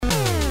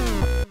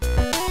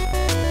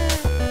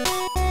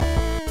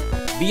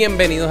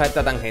Bienvenidos a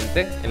esta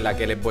tangente en la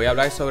que les voy a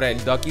hablar sobre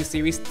el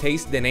docu-series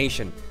Taste the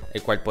Nation,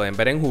 el cual pueden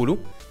ver en Hulu.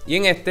 Y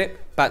en este,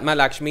 Padma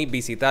Lakshmi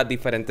visita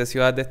diferentes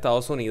ciudades de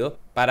Estados Unidos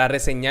para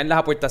reseñar las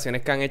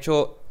aportaciones que han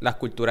hecho las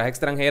culturas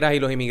extranjeras y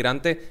los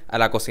inmigrantes a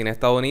la cocina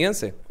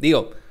estadounidense.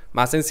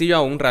 Más sencillo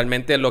aún,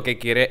 realmente lo que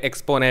quiere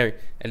exponer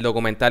el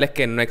documental es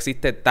que no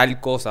existe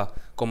tal cosa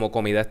como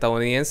comida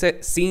estadounidense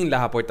sin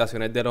las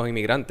aportaciones de los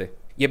inmigrantes.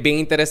 Y es bien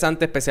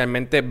interesante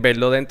especialmente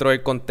verlo dentro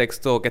del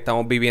contexto que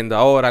estamos viviendo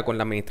ahora con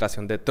la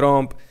administración de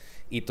Trump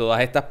y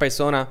todas estas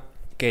personas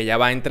que ella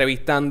va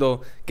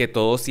entrevistando, que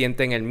todos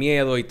sienten el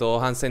miedo y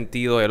todos han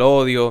sentido el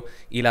odio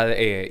y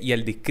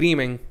el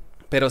discrimen.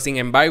 Pero sin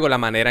embargo, la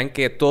manera en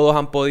que todos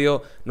han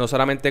podido no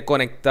solamente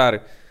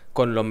conectar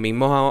con los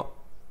mismos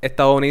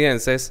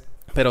estadounidenses,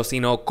 pero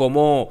sino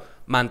cómo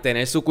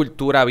mantener su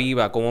cultura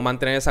viva, cómo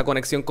mantener esa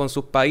conexión con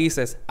sus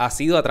países, ha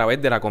sido a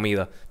través de la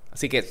comida.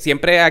 Así que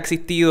siempre ha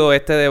existido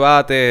este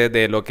debate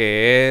de lo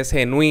que es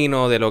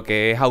genuino, de lo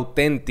que es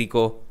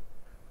auténtico.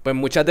 Pues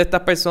muchas de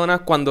estas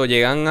personas cuando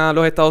llegan a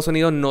los Estados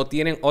Unidos no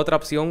tienen otra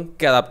opción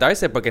que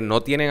adaptarse porque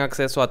no tienen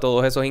acceso a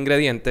todos esos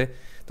ingredientes.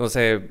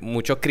 Entonces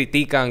muchos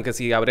critican que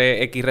si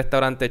abre X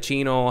restaurante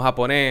chino o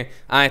japonés,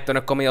 esto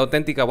no es comida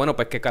auténtica. Bueno,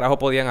 pues ¿qué carajo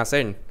podían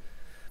hacer?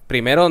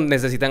 Primero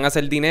necesitan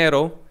hacer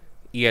dinero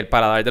y el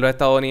paladar de los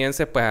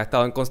estadounidenses pues ha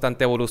estado en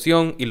constante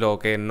evolución y lo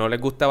que no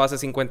les gustaba hace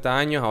 50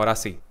 años ahora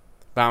sí.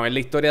 Vamos a ver la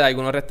historia de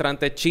algunos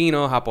restaurantes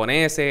chinos,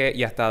 japoneses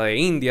y hasta de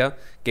India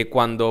que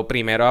cuando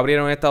primero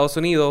abrieron en Estados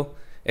Unidos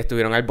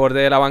estuvieron al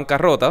borde de la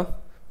bancarrota,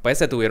 pues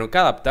se tuvieron que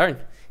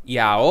adaptar. Y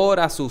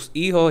ahora sus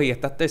hijos y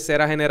estas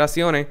terceras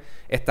generaciones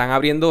están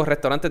abriendo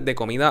restaurantes de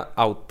comida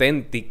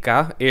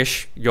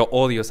auténtica-ish. Yo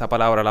odio esa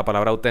palabra, la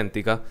palabra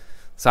auténtica.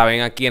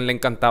 ¿Saben a quién le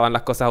encantaban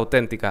las cosas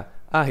auténticas?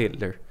 A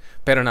Hitler.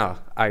 Pero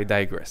nada, I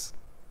digress.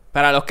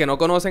 Para los que no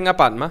conocen a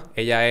Padma,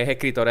 ella es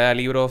escritora de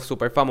libros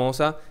súper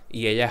famosa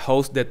y ella es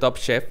host de Top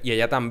Chef y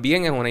ella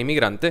también es una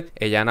inmigrante.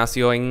 Ella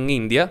nació en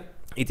India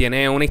y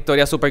tiene una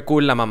historia súper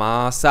cool. La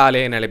mamá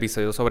sale en el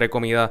episodio sobre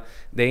comida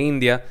de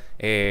India.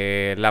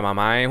 La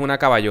mamá es una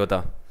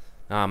caballota.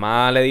 La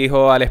mamá le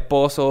dijo al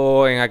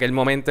esposo en aquel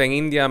momento en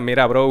India,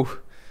 mira bro,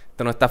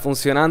 esto no está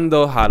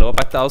funcionando, jaló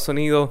para Estados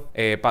Unidos.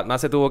 Padma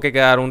se tuvo que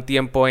quedar un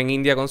tiempo en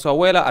India con su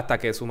abuela hasta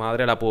que su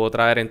madre la pudo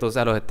traer entonces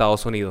a los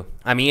Estados Unidos.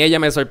 A mí ella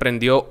me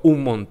sorprendió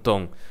un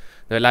montón.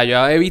 De verdad,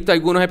 yo he visto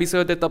algunos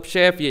episodios de Top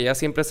Chef y ella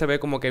siempre se ve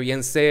como que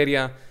bien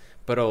seria,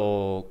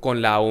 pero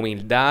con la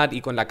humildad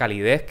y con la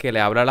calidez que le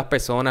habla a las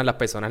personas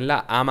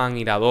la aman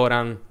y la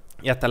adoran.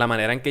 Y hasta la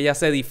manera en que ella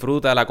se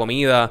disfruta de la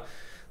comida.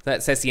 O sea,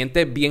 se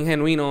siente bien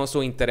genuino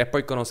su interés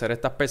por conocer a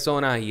estas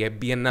personas y es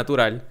bien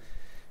natural.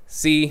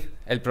 Sí,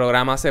 el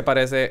programa se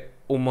parece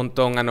un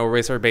montón a No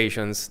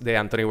Reservations de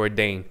Anthony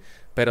Bourdain.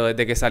 Pero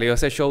desde que salió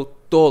ese show,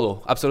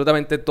 todo,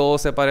 absolutamente todo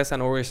se parece a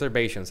No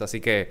Reservations.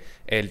 Así que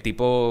el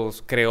tipo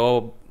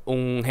creó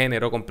un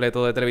género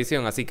completo de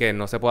televisión, así que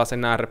no se puede hacer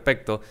nada al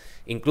respecto.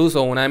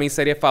 Incluso una de mis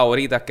series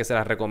favoritas que se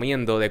las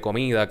recomiendo de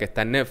comida, que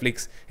está en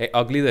Netflix, es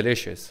Ugly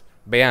Delicious.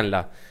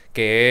 Véanla,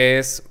 que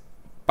es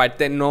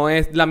parte, no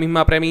es la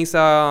misma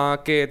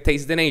premisa que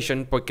Taste the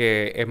Nation,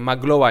 porque es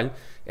más global.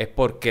 Es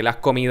porque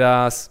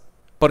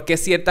porque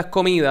ciertas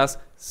comidas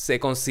se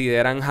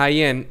consideran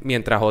high-end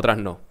mientras otras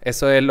no.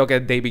 Eso es lo que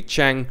David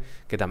Chang,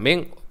 que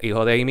también,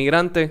 hijo de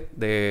inmigrante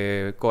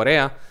de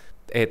Corea,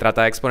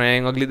 trata de exponer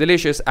en Ugly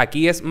Delicious.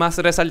 Aquí es más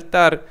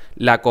resaltar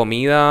la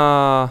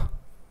comida,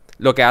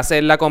 lo que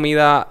hace la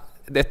comida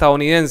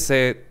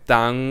estadounidense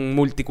tan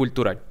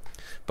multicultural.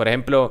 Por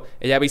ejemplo,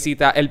 ella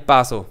visita El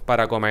Paso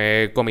para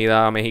comer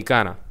comida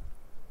mexicana.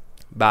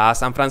 Va a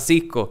San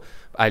Francisco,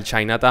 al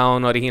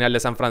Chinatown original de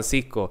San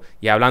Francisco,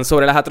 y hablan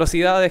sobre las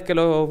atrocidades que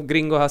los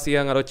gringos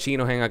hacían a los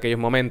chinos en aquellos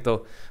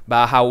momentos.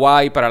 Va a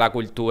Hawái para la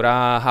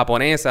cultura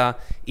japonesa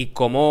y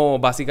cómo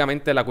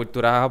básicamente la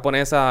cultura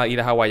japonesa y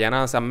la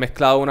hawaiana se han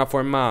mezclado de una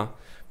forma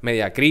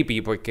media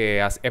creepy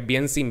porque es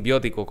bien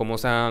simbiótico cómo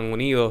se han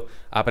unido.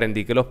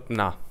 Aprendí que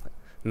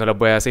no les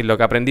voy a decir lo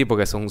que aprendí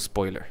porque eso es un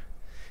spoiler.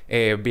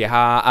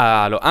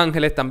 Viaja a Los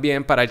Ángeles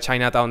también para el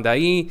Chinatown de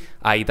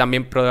ahí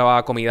también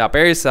prueba comida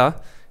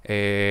persa.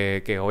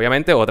 Que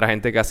obviamente otra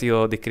gente que ha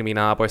sido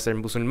discriminada por ser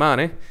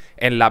musulmanes.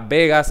 En Las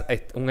Vegas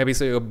es un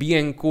episodio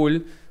bien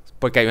cool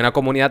porque hay una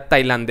comunidad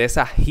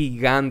tailandesa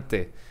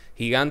gigante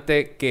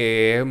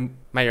que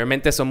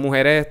mayormente son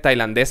mujeres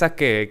tailandesas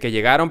que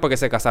llegaron porque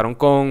se casaron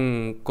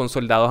con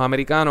soldados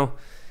americanos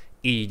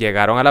y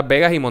llegaron a Las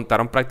Vegas y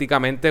montaron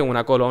prácticamente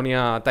una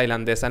colonia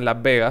tailandesa en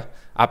Las Vegas.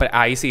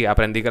 Ahí sí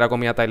aprendí que la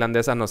comida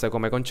tailandesa no se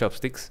come con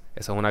chopsticks,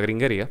 eso es una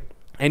gringuería.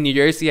 En New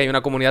Jersey hay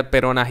una comunidad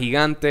peruana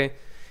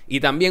gigante. Y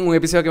también un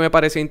episodio que me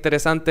pareció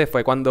interesante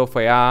fue cuando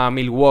fue a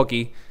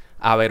Milwaukee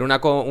a ver una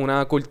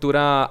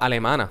cultura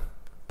alemana.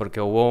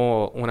 Porque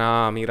hubo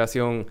una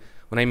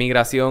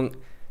inmigración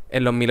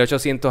en los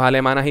 1800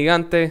 alemanas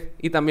gigantes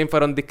y también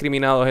fueron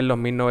discriminados en los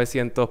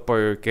 1900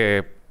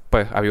 porque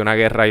pues había una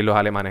guerra y los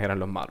alemanes eran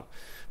los malos.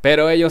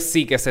 Pero ellos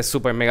sí que se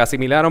super mega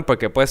asimilaron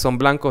porque pues son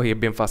blancos y es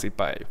bien fácil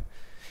para ellos.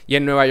 Y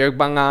en Nueva York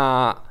van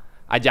a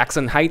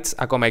Jackson Heights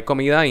a comer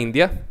comida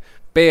india.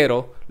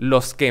 Pero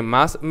los que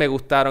más me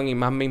gustaron y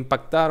más me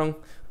impactaron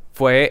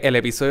fue el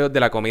episodio de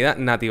la comida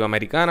nativa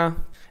americana.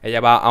 Ella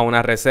va a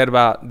una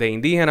reserva de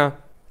indígenas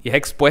y es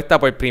expuesta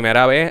por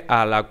primera vez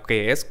a la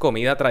que es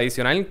comida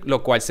tradicional,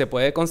 lo cual se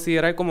puede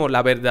considerar como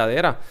la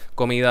verdadera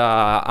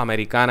comida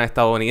americana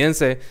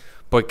estadounidense,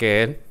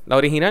 porque es la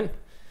original.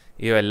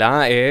 Y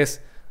verdad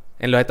es...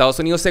 En los Estados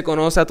Unidos se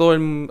conoce a todo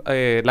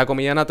la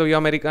comida nativa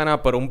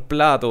americana por un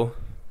plato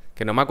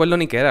que no me acuerdo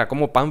ni qué era,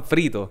 como pan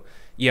frito.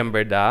 Y en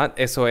verdad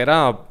eso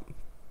era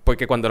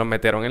porque cuando los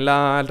metieron en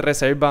la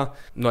reserva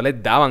no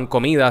les daban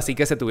comida, así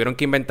que se tuvieron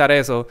que inventar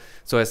eso.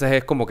 Ese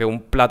es como que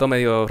un plato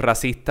medio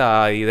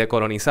racista y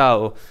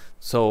decolonizado.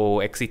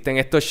 Existen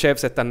estos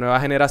chefs, estas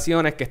nuevas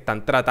generaciones que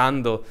están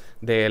tratando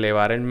de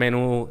elevar el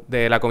menú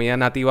de la comida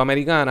nativa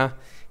americana.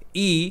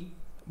 Y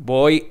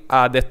voy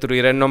a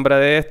destruir el nombre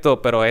de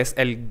esto, pero es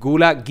el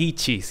Gula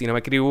Geechee, si no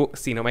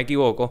me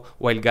equivoco,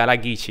 o el Gala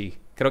Geechee.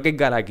 Creo que es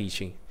Gala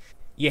Geechee.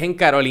 Y es en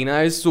Carolina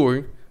del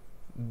Sur,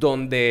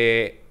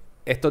 donde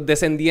estos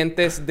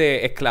descendientes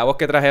de esclavos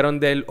que trajeron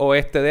del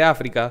oeste de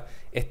África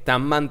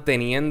están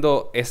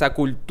manteniendo esa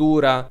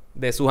cultura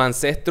de sus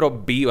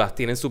ancestros vivas.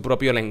 Tienen su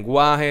propio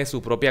lenguaje,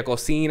 su propia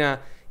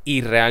cocina.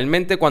 Y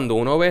realmente cuando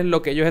uno ve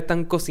lo que ellos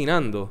están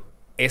cocinando,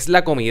 es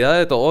la comida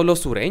de todos los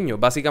sureños.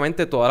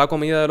 Básicamente toda la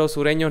comida de los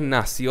sureños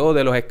nació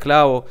de los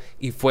esclavos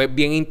y fue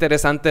bien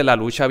interesante la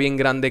lucha bien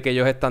grande que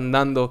ellos están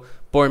dando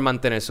por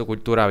mantener su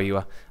cultura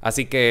viva.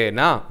 Así que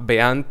nada,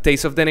 vean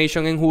Taste of the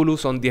Nation en Hulu,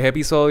 son 10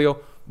 episodios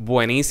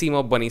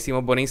buenísimos,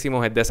 buenísimos,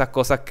 buenísimos. Es de esas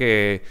cosas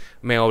que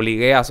me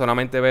obligué a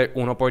solamente ver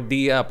uno por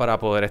día para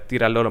poder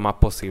estirarlo lo más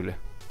posible.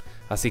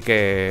 Así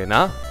que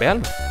nada,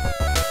 veanlo.